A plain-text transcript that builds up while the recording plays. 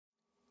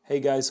Hey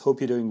guys,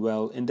 hope you're doing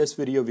well. In this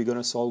video, we're going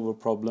to solve a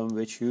problem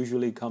which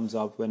usually comes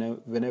up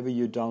whenever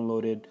you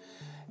downloaded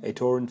a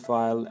torrent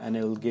file, and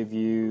it'll give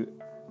you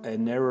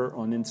an error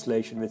on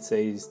installation which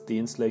says the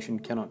installation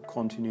cannot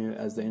continue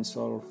as the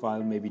installer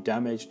file may be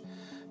damaged.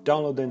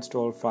 Download the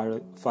installer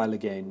file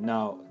again.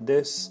 Now,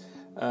 this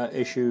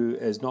issue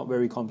is not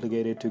very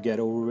complicated to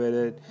get over with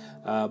it,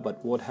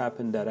 but what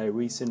happened that I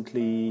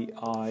recently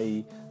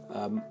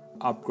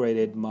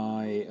upgraded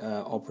my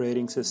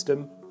operating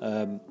system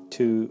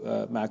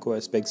to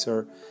macOS Big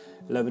Sur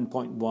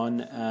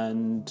 11.1,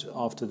 and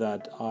after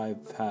that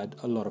I've had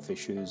a lot of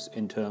issues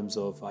in terms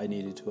of I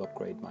needed to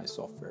upgrade my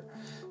software.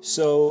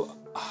 So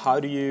how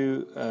do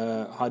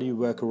you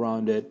work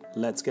around it?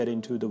 Let's get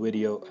into the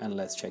video and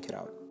let's check it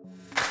out.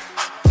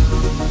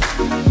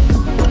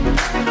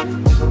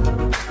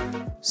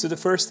 So the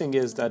first thing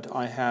is that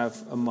I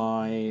have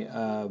my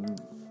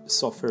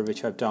software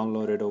which I've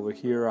downloaded over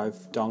here.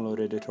 I've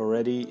downloaded it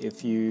already.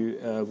 If you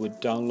would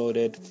download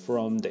it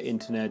from the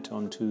internet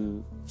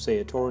onto, say,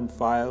 a torrent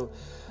file,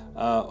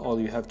 all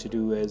you have to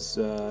do is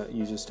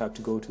you just have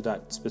to go to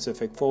that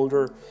specific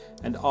folder,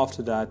 and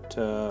after that,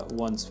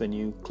 when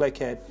you click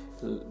it,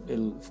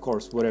 it'll, of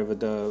course,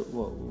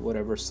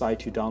 whatever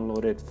site you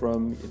download it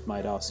from, it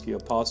might ask you a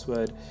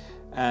password,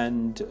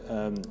 and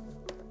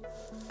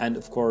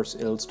of course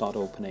it'll start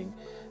opening.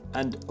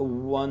 And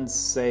once,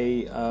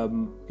 say,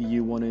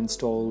 you want to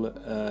install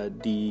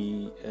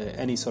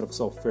any sort of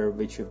software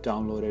which you've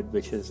downloaded,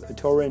 which is a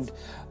torrent,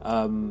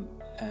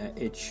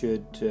 it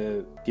should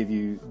give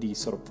you these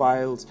sort of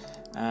files,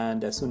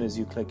 and as soon as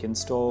you click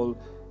install,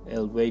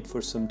 it'll wait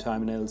for some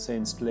time and it'll say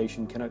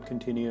installation cannot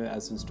continue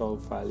as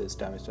installed file is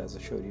damaged, as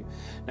I showed you.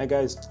 Now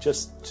guys,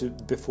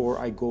 before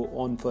I go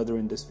on further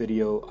in this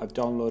video, I've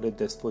downloaded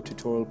this for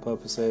tutorial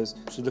purposes.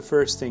 So the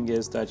first thing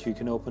is that you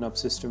can open up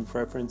system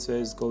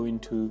preferences, go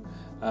into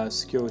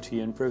security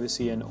and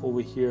privacy, and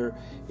over here,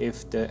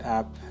 if the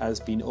app has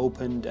been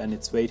opened and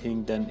it's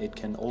waiting, then it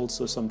can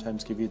also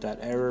sometimes give you that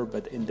error,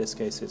 but in this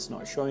case it's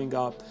not showing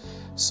up,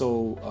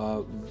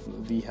 so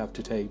we have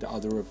to take the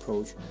other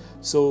approach.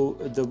 So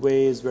the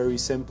way is very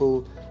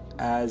simple.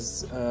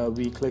 As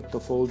we click the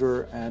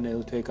folder, and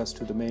it'll take us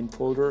to the main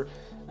folder,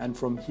 and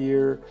from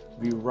here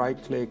we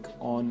right click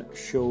on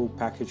show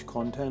package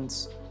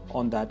contents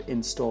on that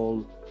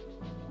install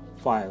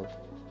file,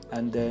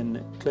 and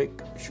then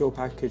click show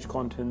package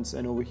contents,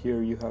 and over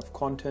here you have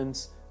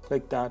contents.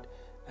 Click that,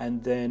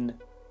 and then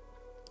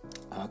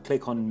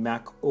click on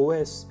Mac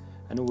OS,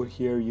 and over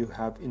here you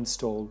have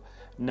install.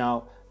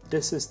 Now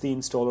this is the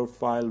installer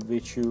file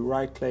which you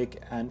right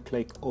click and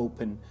click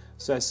open.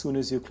 So as soon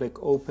as you click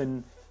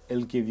open,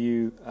 it'll give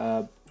you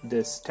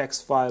this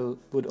text file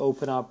would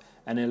open up,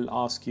 and it'll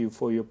ask you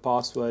for your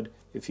password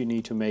if you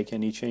need to make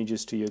any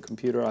changes to your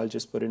computer. I'll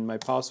just put in my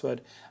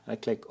password, and I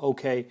click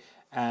OK,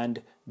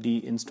 and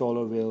the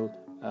installer will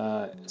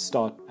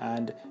start,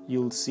 and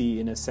you'll see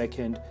in a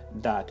second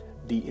that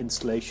the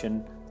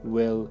installation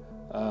will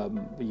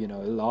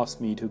it'll ask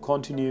me to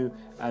continue,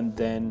 and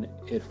then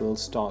it will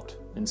start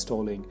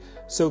installing.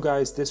 So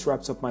guys, this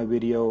wraps up my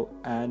video,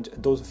 and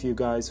those of you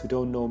guys who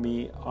don't know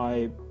me,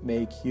 I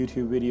make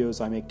YouTube videos,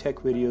 I make tech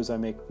videos, I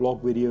make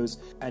vlog videos,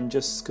 and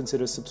just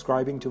consider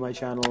subscribing to my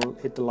channel,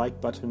 hit the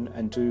like button,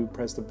 and do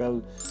press the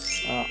bell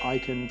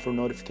icon for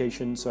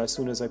notification, so as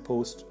soon as I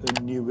post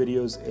new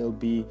videos, it'll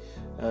be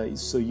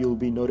so you'll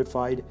be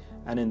notified,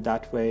 and in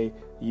that way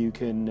you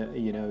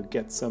can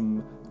get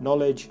some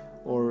knowledge,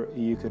 or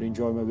you could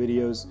enjoy my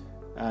videos,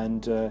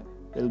 and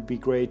it'll be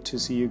great to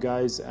see you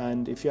guys.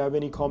 And if you have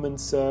any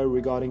comments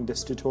regarding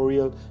this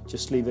tutorial,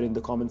 just leave it in the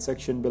comment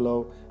section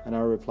below, and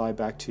I'll reply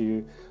back to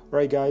you.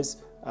 Alright guys,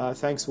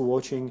 thanks for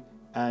watching,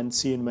 and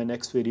see you in my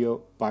next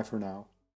video. Bye for now.